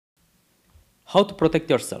How to protect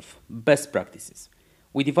yourself. Best practices.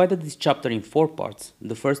 We divided this chapter in 4 parts.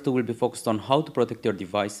 The first two will be focused on how to protect your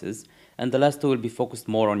devices, and the last two will be focused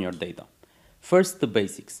more on your data. First, the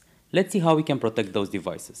basics. Let's see how we can protect those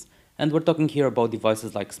devices. And we're talking here about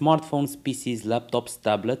devices like smartphones, PCs, laptops,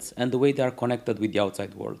 tablets, and the way they are connected with the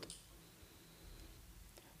outside world.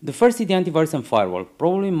 The first is the antivirus and firewall.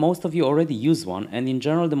 Probably most of you already use one, and in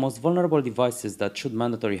general the most vulnerable devices that should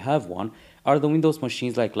mandatory have one are the Windows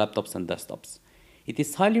machines like laptops and desktops. It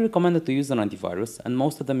is highly recommended to use an antivirus, and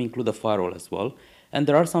most of them include a firewall as well, and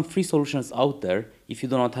there are some free solutions out there if you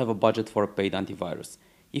do not have a budget for a paid antivirus.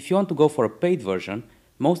 If you want to go for a paid version,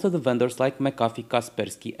 most of the vendors like McAfee,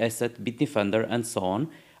 Kaspersky, ESET, Bitdefender, and so on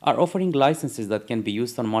are offering licenses that can be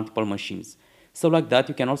used on multiple machines. So like that,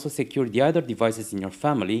 you can also secure the other devices in your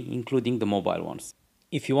family, including the mobile ones.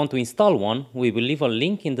 If you want to install one, we will leave a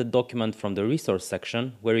link in the document from the resource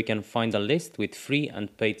section where you can find a list with free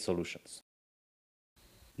and paid solutions.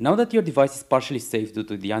 Now that your device is partially safe due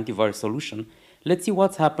to the antivirus solution, let's see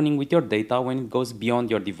what's happening with your data when it goes beyond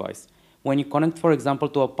your device. When you connect, for example,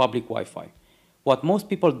 to a public Wi-Fi. What most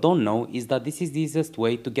people don't know is that this is the easiest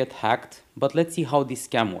way to get hacked, but let's see how this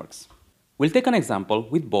scam works. We'll take an example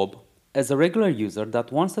with Bob, as a regular user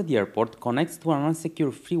that once at the airport connects to an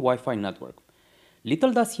unsecure free Wi-Fi network.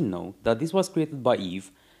 Little does he know that this was created by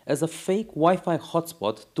Eve as a fake Wi-Fi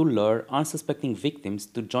hotspot to lure unsuspecting victims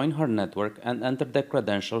to join her network and enter their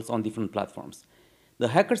credentials on different platforms. The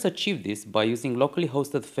hackers achieved this by using locally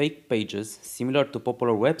hosted fake pages similar to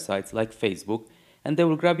popular websites like Facebook, and they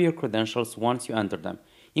will grab your credentials once you enter them,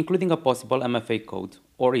 including a possible MFA code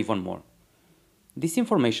or even more. This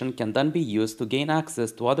information can then be used to gain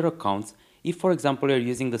access to other accounts if, for example, you're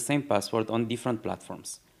using the same password on different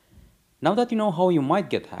platforms. Now that you know how you might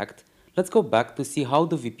get hacked, let's go back to see how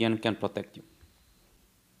the VPN can protect you.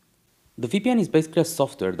 The VPN is basically a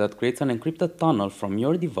software that creates an encrypted tunnel from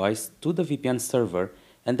your device to the VPN server,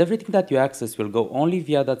 and everything that you access will go only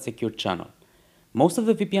via that secure channel. Most of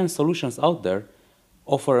the VPN solutions out there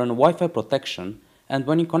offer a Wi-Fi protection, and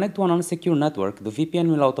when you connect to an unsecure network, the VPN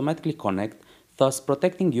will automatically connect, thus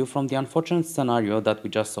protecting you from the unfortunate scenario that we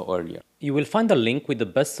just saw earlier. You will find a link with the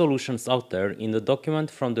best solutions out there in the document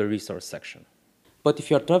from the resource section. But if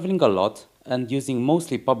you are traveling a lot and using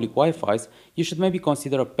mostly public Wi-Fis, you should maybe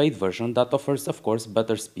consider a paid version that offers, of course,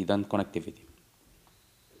 better speed and connectivity.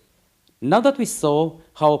 Now that we saw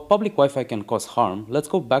how public Wi-Fi can cause harm, let's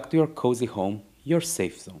go back to your cozy home, your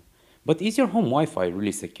safe zone. But is your home Wi-Fi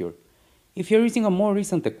really secure? If you're using a more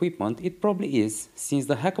recent equipment, it probably is, since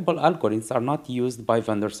the hackable algorithms are not used by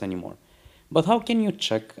vendors anymore. But how can you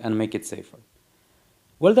check and make it safer?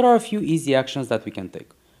 Well, there are a few easy actions that we can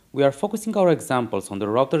take. We are focusing our examples on the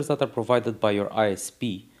routers that are provided by your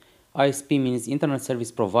ISP. ISP means Internet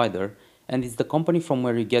Service Provider, and it's the company from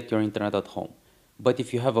where you get your internet at home. But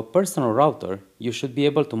if you have a personal router, you should be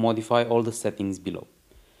able to modify all the settings below.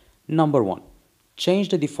 Number 1. Change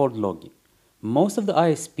the default login. Most of the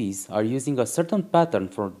ISPs are using a certain pattern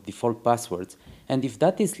for default passwords, and if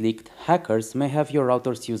that is leaked, hackers may have your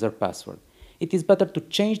router's user password. It is better to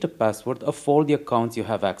change the password of all the accounts you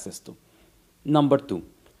have access to. Number 2.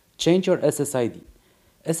 Change your SSID.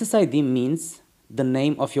 SSID means the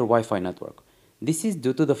name of your Wi-Fi network. This is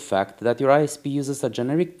due to the fact that your ISP uses a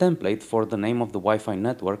generic template for the name of the Wi-Fi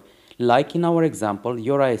network, like in our example,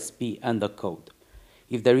 your ISP and the code.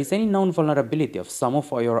 If there is any known vulnerability of some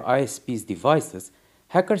of your ISP's devices,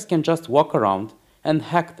 hackers can just walk around and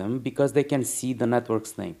hack them because they can see the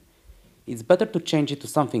network's name. It's better to change it to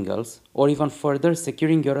something else, or even further,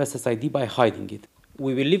 securing your SSID by hiding it.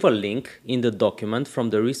 We will leave a link in the document from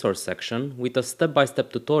the resource section with a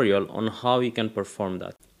step-by-step tutorial on how you can perform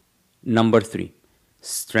that. Number 3.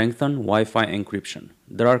 Strengthen Wi-Fi encryption.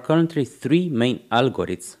 There are currently 3 main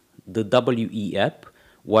algorithms: the WEAP,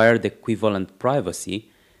 Wired Equivalent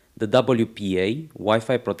Privacy, the WPA,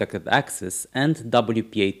 Wi-Fi Protected Access, and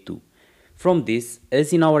WPA2. From this,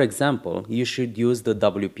 as in our example, you should use the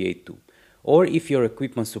WPA2, or if your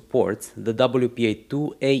equipment supports, the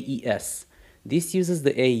WPA2 AES. This uses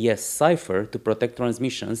the AES cipher to protect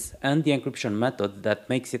transmissions and the encryption method that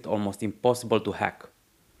makes it almost impossible to hack.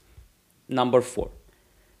 Number 4.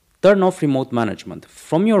 Turn off remote management.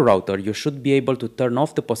 From your router, you should be able to turn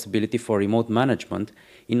off the possibility for remote management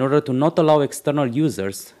in order to not allow external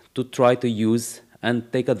users to try to use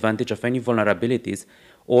and take advantage of any vulnerabilities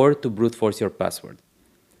or to brute force your password.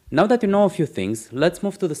 Now that you know a few things, let's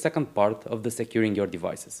move to the second part of the securing your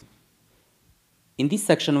devices. In this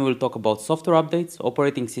section, we will talk about software updates,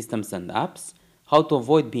 operating systems and apps, how to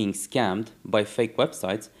avoid being scammed by fake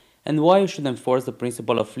websites, and why you should enforce the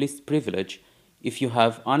principle of least privilege if you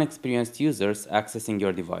have unexperienced users accessing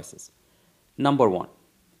your devices. Number one,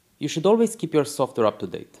 you should always keep your software up to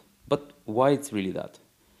date. But why it's really that?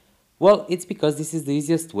 Well, it's because this is the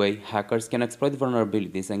easiest way hackers can exploit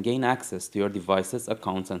vulnerabilities and gain access to your devices,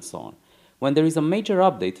 accounts, and so on. When there is a major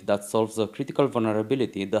update that solves a critical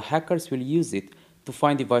vulnerability, the hackers will use it to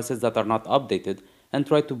find devices that are not updated and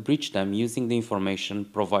try to breach them using the information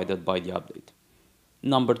provided by the update.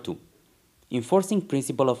 Number two, enforcing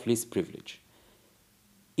principle of least privilege.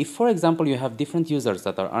 If, for example, you have different users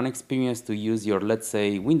that are unexperienced to use your, let's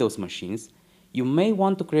say, Windows machines, you may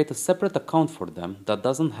want to create a separate account for them that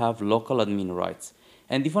doesn't have local admin rights,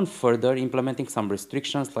 and even further implementing some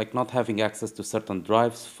restrictions like not having access to certain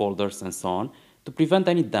drives, folders, and so on to prevent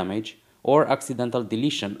any damage or accidental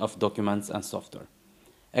deletion of documents and software.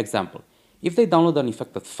 Example, if they download an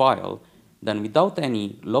infected file, then without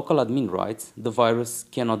any local admin rights, the virus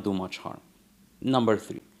cannot do much harm. Number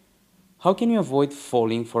three, how can you avoid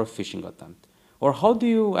falling for a phishing attempt? Or how do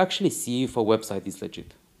you actually see if a website is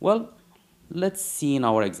legit? Well, let's see in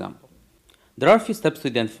our example. There are a few steps to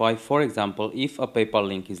identify, for example, if a PayPal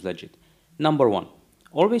link is legit. Number one,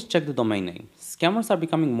 always check the domain name. Scammers are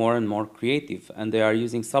becoming more and more creative, and they are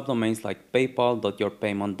using subdomains like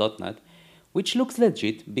paypal.yourpayment.net, which looks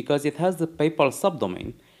legit because it has the PayPal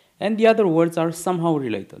subdomain, and the other words are somehow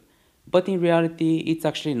related. But in reality, it's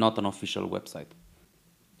actually not an official website.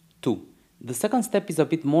 2. The second step is a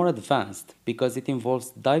bit more advanced because it involves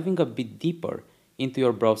diving a bit deeper into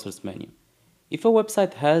your browser's menu. If a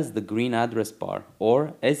website has the green address bar,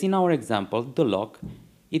 or as in our example, the lock,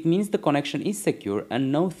 it means the connection is secure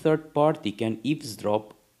and no third party can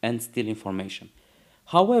eavesdrop and steal information.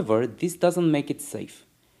 However, this doesn't make it safe.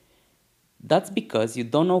 That's because you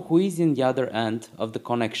don't know who is in the other end of the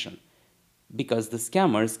connection, because the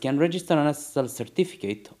scammers can register an SSL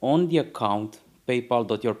certificate on the account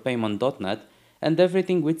paypal.yourpayment.net and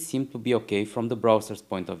everything would seem to be okay from the browser's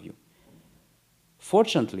point of view.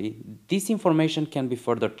 Fortunately, this information can be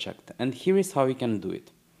further checked, and here is how you can do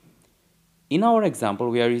it. In our example,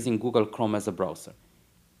 we are using Google Chrome as a browser.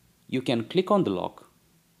 You can click on the lock,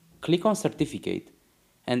 click on certificate,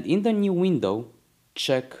 and in the new window,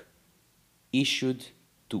 check issued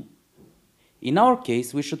to. In our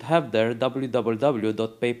case, we should have there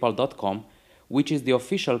www.paypal.com, which is the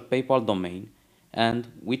official PayPal domain,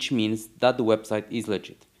 and which means that the website is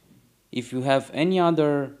legit. If you have any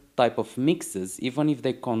other type of mixes, even if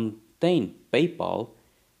they contain PayPal,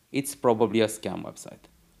 it's probably a scam website.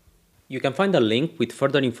 You can find a link with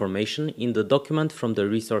further information in the document from the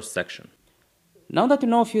resource section. Now that you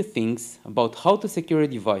know a few things about how to secure your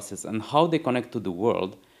devices and how they connect to the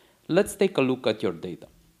world, let's take a look at your data.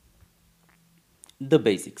 The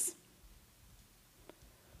basics.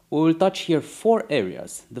 We will touch here 4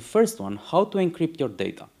 areas. The first one, how to encrypt your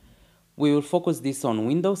data. We will focus this on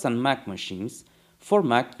Windows and Mac machines. For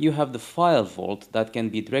Mac, you have the File Vault that can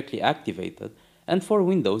be directly activated, and for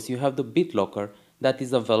Windows, you have the BitLocker that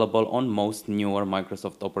is available on most newer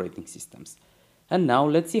Microsoft operating systems. And now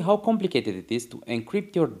let's see how complicated it is to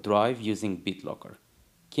encrypt your drive using BitLocker.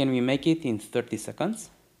 Can we make it in 30 seconds?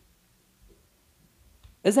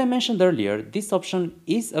 As I mentioned earlier, this option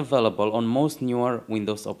is available on most newer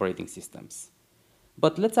Windows operating systems.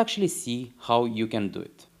 But let's actually see how you can do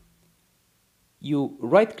it. You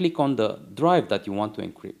right-click on the drive that you want to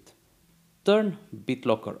encrypt, turn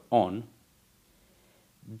BitLocker on,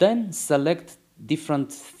 then select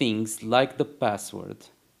different things like the password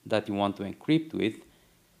that you want to encrypt with,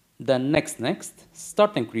 then next,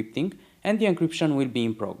 start encrypting, and the encryption will be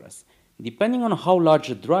in progress. Depending on how large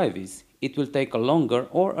the drive is, it will take a longer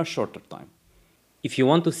or a shorter time. If you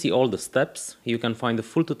want to see all the steps, you can find the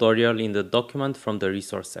full tutorial in the document from the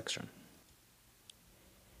resource section.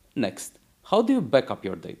 Next, how do you backup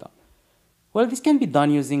your data? Well, this can be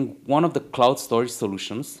done using one of the cloud storage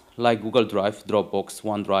solutions like Google Drive, Dropbox,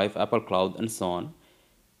 OneDrive, Apple Cloud, and so on.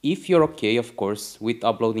 If you're okay, of course, with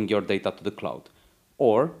uploading your data to the cloud.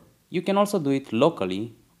 Or you can also do it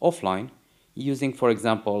locally, offline, using, for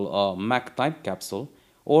example, a Mac Time Capsule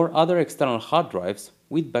or other external hard drives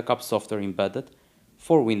with backup software embedded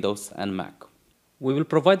for Windows and Mac. We will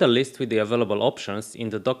provide a list with the available options in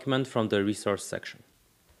the document from the resource section.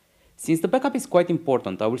 Since the backup is quite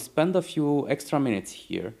important, I will spend a few extra minutes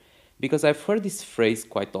here because I've heard this phrase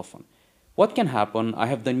quite often. What can happen? I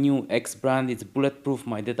have the new X brand, it's bulletproof,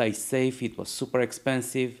 my data is safe, it was super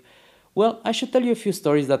expensive. Well, I should tell you a few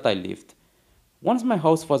stories that I lived. Once my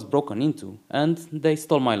house was broken into and they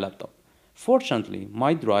stole my laptop. Fortunately,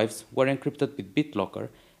 my drives were encrypted with BitLocker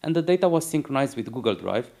and the data was synchronized with Google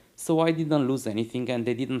Drive, so I didn't lose anything and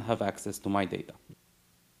they didn't have access to my data.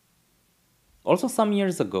 Also, some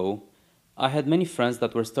years ago, I had many friends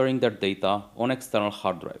that were storing their data on external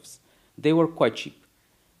hard drives. They were quite cheap,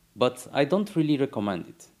 but I don't really recommend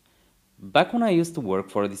it. Back when I used to work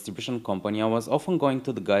for a distribution company, I was often going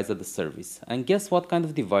to the guys at the service, and guess what kind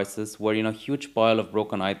of devices were in a huge pile of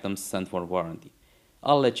broken items sent for warranty?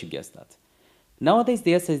 I'll let you guess that. Nowadays,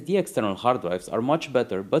 the SSD external hard drives are much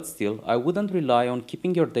better, but still, I wouldn't rely on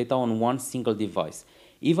keeping your data on one single device,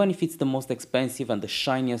 even if it's the most expensive and the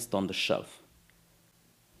shiniest on the shelf.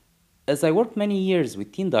 As I worked many years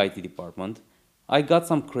within the IT department, I got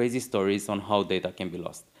some crazy stories on how data can be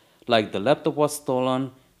lost. Like the laptop was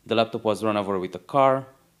stolen, the laptop was run over with a car,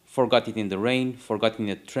 forgot it in the rain, forgot it in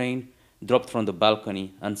a train, dropped from the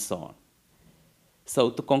balcony, and so on. So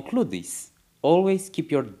to conclude this, always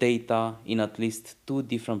keep your data in at least 2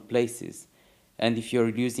 different places. And if you're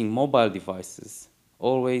using mobile devices,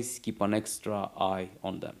 always keep an extra eye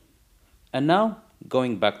on them. And now,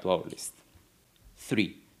 going back to our list.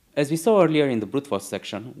 3. As we saw earlier in the brute force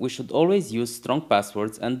section, we should always use strong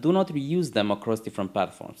passwords and do not reuse them across different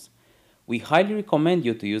platforms. We highly recommend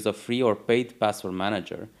you to use a free or paid password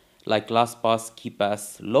manager like LastPass,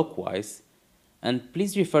 KeePass, Lockwise, and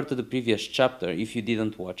please refer to the previous chapter if you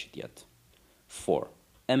didn't watch it yet. 4.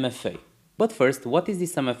 MFA. But first, what is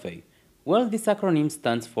this MFA? Well, this acronym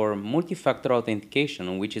stands for Multi-Factor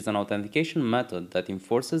Authentication, which is an authentication method that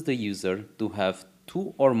enforces the user to have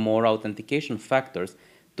 2 or more authentication factors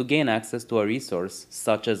to gain access to a resource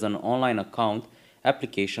such as an online account,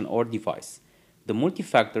 application, or device. The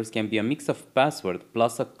multi-factors can be a mix of password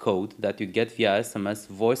plus a code that you get via SMS,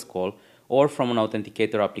 voice call, or from an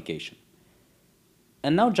authenticator application.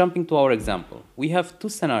 And now jumping to our example, we have 2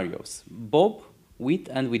 scenarios, Bob with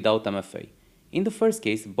and without MFA. In the first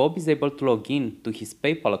case, Bob is able to log in to his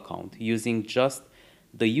PayPal account using just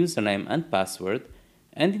the username and password,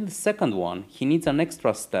 and in the second one, he needs an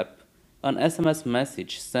extra step, an SMS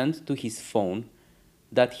message sent to his phone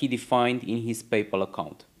that he defined in his PayPal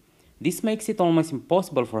account. This makes it almost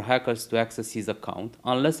impossible for hackers to access his account,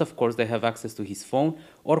 unless of course they have access to his phone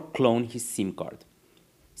or clone his SIM card.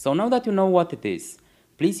 So now that you know what it is,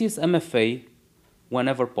 please use MFA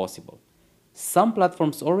whenever possible. Some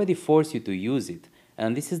platforms already force you to use it,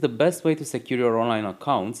 and this is the best way to secure your online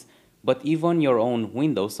accounts, but even your own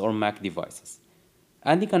Windows or Mac devices.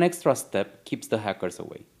 Adding an extra step keeps the hackers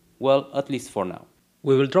away. Well, at least for now.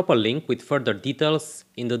 We will drop a link with further details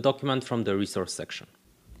in the document from the resource section.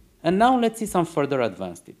 And now let's see some further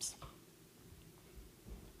advanced tips.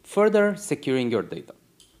 Further securing your data.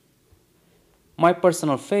 My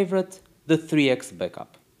personal favorite, the 3x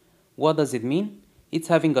backup. What does it mean? It's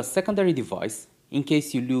having a secondary device, in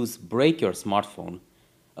case you break your smartphone,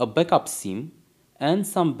 a backup SIM, and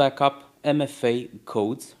some backup MFA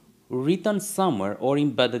codes written somewhere or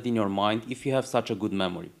embedded in your mind if you have such a good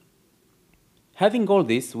memory. Having all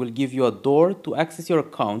this will give you a door to access your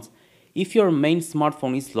accounts if your main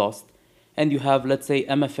smartphone is lost and you have, let's say,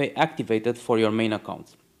 MFA activated for your main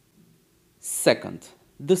account. Second,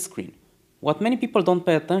 the screen. What many people don't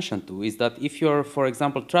pay attention to is that if you're, for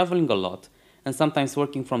example, traveling a lot and sometimes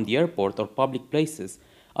working from the airport or public places,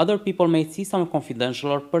 other people may see some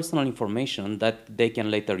confidential or personal information that they can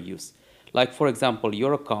later use, like for example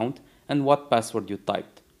your account and what password you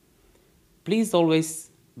typed. Please always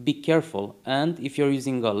be careful, and if you're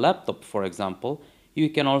using a laptop, for example, you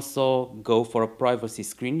can also go for a privacy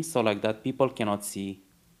screen, so like that people cannot see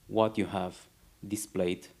what you have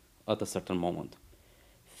displayed at a certain moment.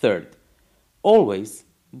 Third, always,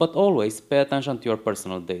 but always pay attention to your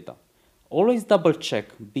personal data. Always double check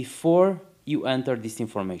before you enter this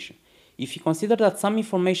information. If you consider that some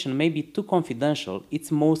information may be too confidential,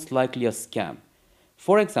 it's most likely a scam.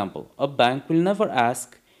 For example, a bank will never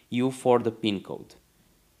ask you for the PIN code.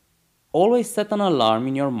 Always set an alarm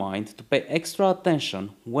in your mind to pay extra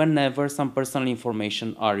attention whenever some personal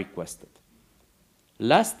information are requested.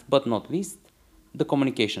 Last but not least, the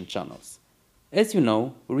communication channels. As you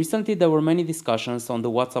know, recently there were many discussions on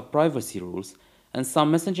the WhatsApp privacy rules, and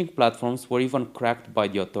some messaging platforms were even cracked by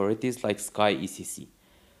the authorities like Sky ECC.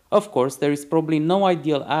 Of course, there is probably no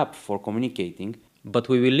ideal app for communicating, but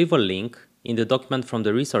we will leave a link in the document from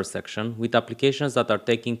the resource section with applications that are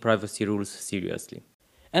taking privacy rules seriously.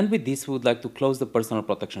 And with this, we would like to close the personal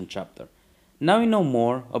protection chapter. Now you know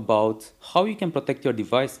more about how you can protect your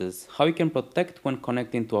devices, how you can protect when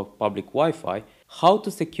connecting to a public Wi-Fi, how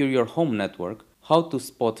to secure your home network, how to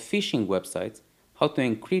spot phishing websites, how to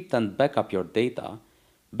encrypt and backup your data,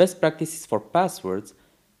 best practices for passwords,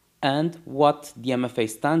 and what the MFA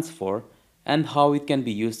stands for, and how it can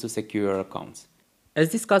be used to secure your accounts. As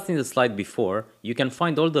discussed in the slide before, you can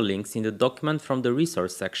find all the links in the document from the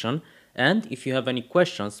resource section, and if you have any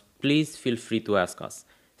questions, please feel free to ask us.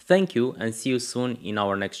 Thank you and see you soon in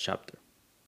our next chapter.